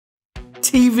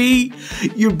TV?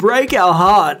 You break our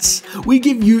hearts. We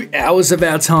give you hours of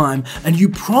our time and you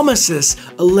promise us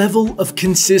a level of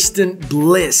consistent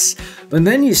bliss. But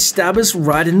then you stab us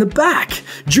right in the back.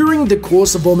 During the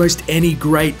course of almost any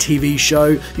great TV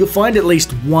show, you'll find at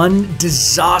least one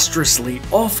disastrously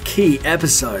off-key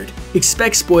episode.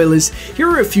 Expect spoilers, here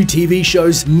are a few TV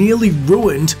shows nearly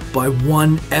ruined by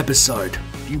one episode.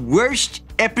 The worst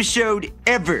episode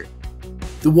ever.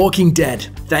 The Walking Dead,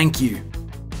 thank you.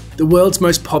 The world's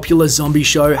most popular zombie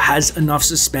show has enough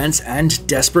suspense and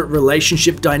desperate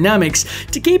relationship dynamics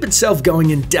to keep itself going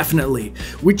indefinitely,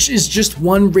 which is just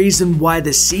one reason why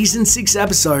the season 6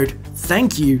 episode,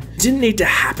 Thank You, didn't need to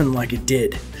happen like it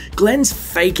did. Glenn's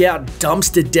fake-out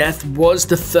dumpster death was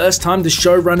the first time the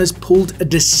showrunners pulled a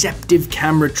deceptive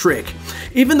camera trick.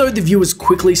 Even though the viewers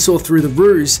quickly saw through the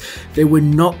ruse, they were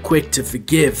not quick to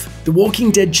forgive. The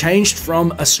Walking Dead changed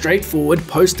from a straightforward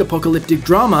post-apocalyptic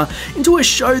drama into a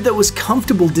show that was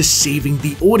comfortable deceiving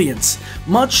the audience.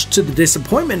 Much to the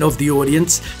disappointment of the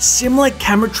audience, similar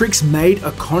camera tricks made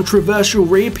a controversial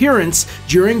reappearance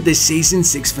during the season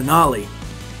 6 finale.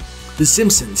 The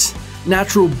Simpsons,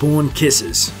 natural-born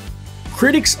kisses.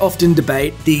 Critics often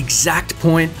debate the exact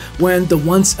point when the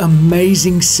once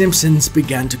amazing Simpsons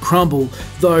began to crumble,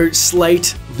 though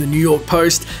Slate, the New York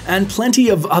Post, and plenty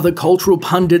of other cultural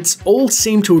pundits all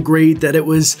seem to agree that it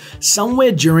was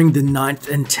somewhere during the 9th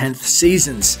and 10th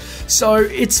seasons. So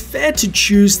it's fair to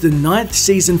choose the 9th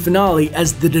season finale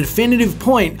as the definitive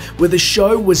point where the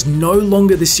show was no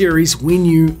longer the series we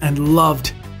knew and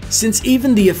loved. Since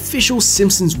even the official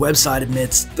Simpsons website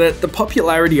admits that the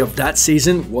popularity of that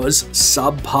season was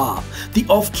subpar. The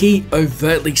off-key,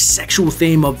 overtly sexual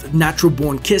theme of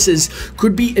natural-born kisses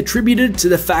could be attributed to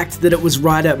the fact that it was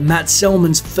writer Matt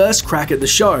Selman's first crack at the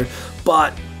show,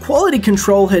 but quality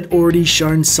control had already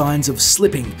shown signs of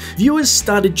slipping. Viewers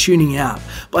started tuning out.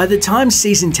 By the time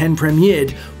season 10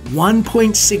 premiered,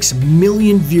 1.6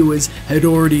 million viewers had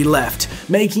already left,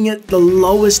 making it the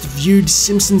lowest viewed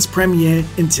Simpsons premiere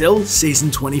until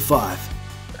season 25.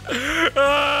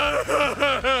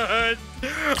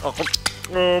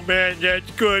 Oh man,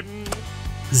 that's good.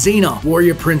 Xena,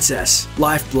 Warrior Princess,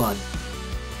 Lifeblood.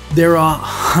 There are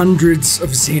hundreds of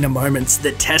Xena moments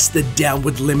that test the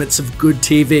downward limits of good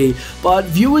TV, but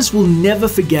viewers will never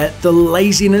forget the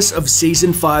laziness of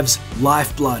Season 5's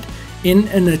Lifeblood. In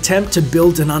an attempt to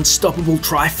build an unstoppable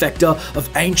trifecta of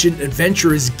ancient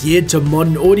adventurers geared to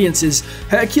modern audiences,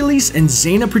 Hercules and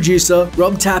Xena producer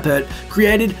Rob Tappert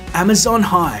created Amazon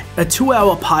High, a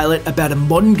 2-hour pilot about a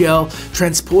modern girl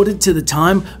transported to the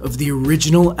time of the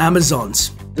original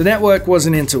Amazons. The network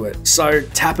wasn't into it, so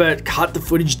Tappert cut the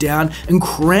footage down and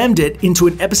crammed it into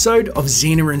an episode of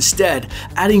Xena instead,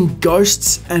 adding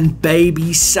ghosts and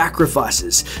baby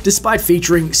sacrifices. Despite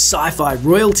featuring sci-fi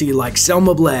royalty like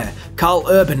Selma Blair, Carl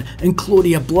Urban, and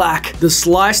Claudia Black, the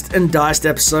sliced and diced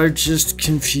episode just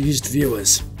confused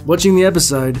viewers. Watching the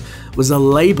episode was a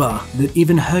labor that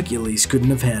even Hercules couldn't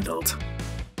have handled.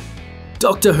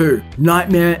 Doctor Who,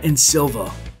 Nightmare in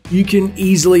Silver. You can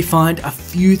easily find a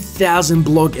few thousand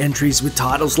blog entries with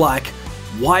titles like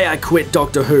Why I Quit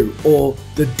Doctor Who or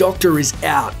The Doctor is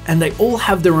Out, and they all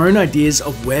have their own ideas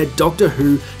of where Doctor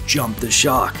Who jumped the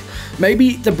shark.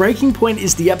 Maybe the breaking point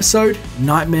is the episode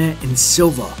Nightmare in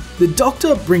Silver. The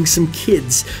Doctor brings some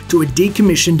kids to a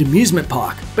decommissioned amusement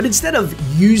park, but instead of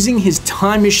using his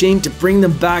time machine to bring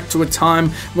them back to a time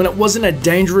when it wasn't a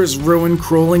dangerous ruin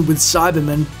crawling with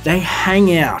Cybermen, they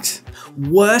hang out.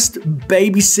 Worst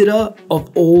babysitter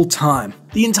of all time.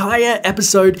 The entire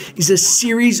episode is a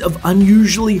series of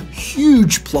unusually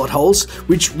huge plot holes,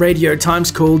 which Radio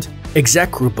Times called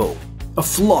execrable, a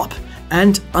flop,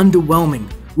 and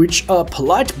underwhelming, which are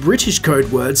polite British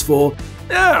code words for,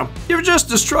 "Oh, you've just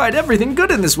destroyed everything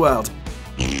good in this world."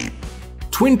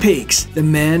 Twin Peaks, the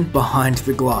man behind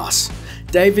the glass.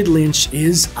 David Lynch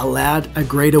is allowed a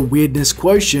greater weirdness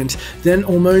quotient than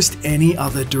almost any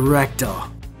other director.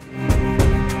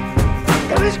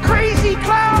 It's crazy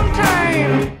clown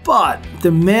time! But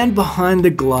the man behind the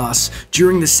glass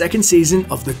during the second season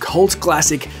of the cult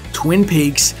classic Twin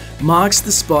Peaks marks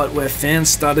the spot where fans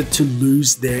started to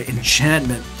lose their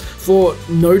enchantment. For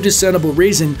no discernible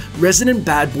reason, resident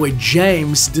bad boy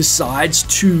James decides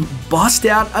to bust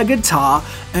out a guitar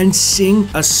and sing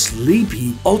a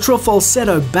sleepy, ultra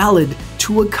falsetto ballad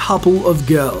to a couple of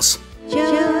girls.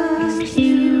 Just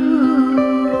you.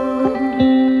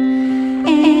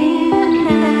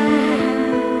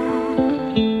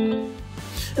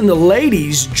 And the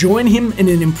ladies join him in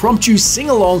an impromptu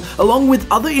sing-along along with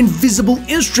other invisible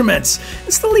instruments.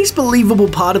 It's the least believable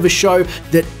part of a show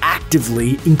that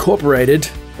actively incorporated,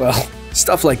 well,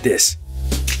 stuff like this.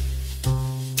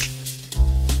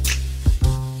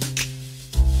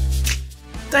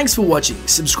 Thanks for watching.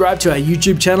 Subscribe to our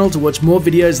YouTube channel to watch more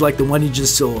videos like the one you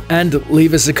just saw, and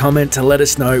leave us a comment to let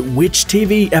us know which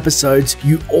TV episodes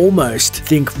you almost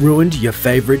think ruined your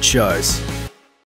favorite shows.